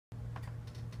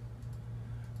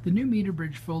The new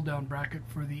MeterBridge fold-down bracket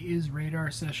for the IS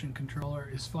radar session controller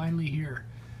is finally here.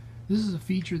 This is a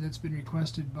feature that's been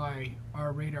requested by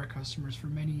our radar customers for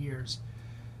many years.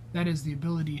 That is the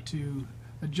ability to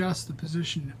adjust the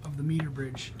position of the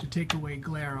MeterBridge to take away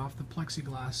glare off the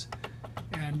plexiglass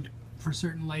and for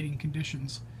certain lighting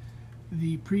conditions.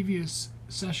 The previous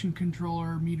session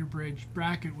controller MeterBridge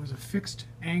bracket was a fixed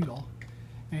angle,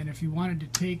 and if you wanted to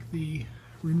take the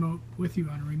remote with you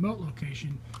on a remote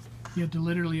location, you had to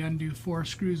literally undo 4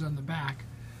 screws on the back,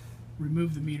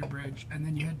 remove the MeterBridge, and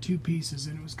then you had 2 pieces,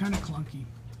 and it was kind of clunky.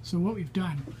 So what we've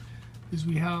done is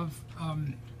we have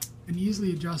an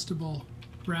easily adjustable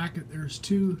bracket. There's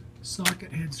 2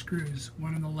 socket head screws,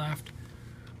 one on the left,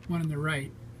 one on the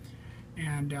right,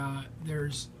 and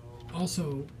there's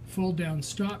also fold down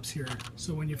stops here.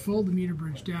 So when you fold the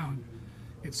MeterBridge down,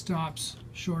 it stops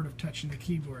short of touching the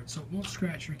keyboard, so it won't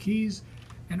scratch your keys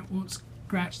and it won't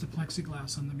scratch the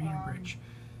plexiglass on the MeterBridge.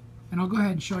 And I'll go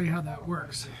ahead and show you how that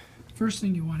works. First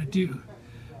thing you want to do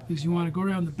is you want to go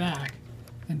around the back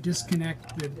and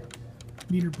disconnect the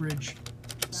MeterBridge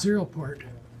serial port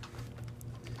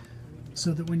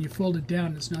so that when you fold it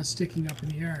down, it's not sticking up in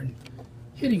the air and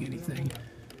hitting anything.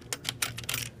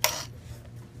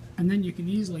 And then you can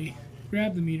easily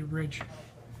grab the MeterBridge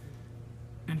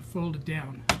and fold it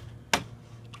down.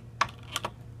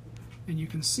 And you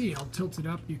can see, I'll tilt it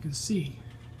up, you can see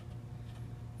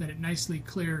that it nicely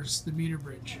clears the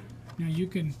MeterBridge. Now you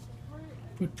can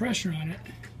put pressure on it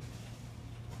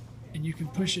and you can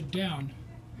push it down,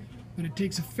 but it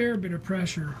takes a fair bit of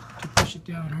pressure to push it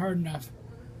down hard enough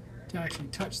to actually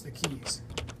touch the keys.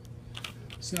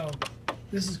 So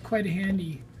this is quite a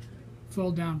handy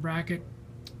fold down bracket.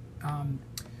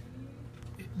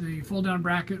 The fold down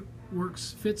bracket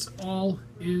fits all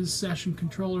IS session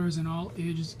controllers and all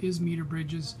IS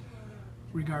MeterBridges,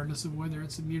 regardless of whether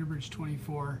it's the MeterBridge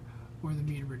 24 or the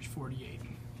MeterBridge 48.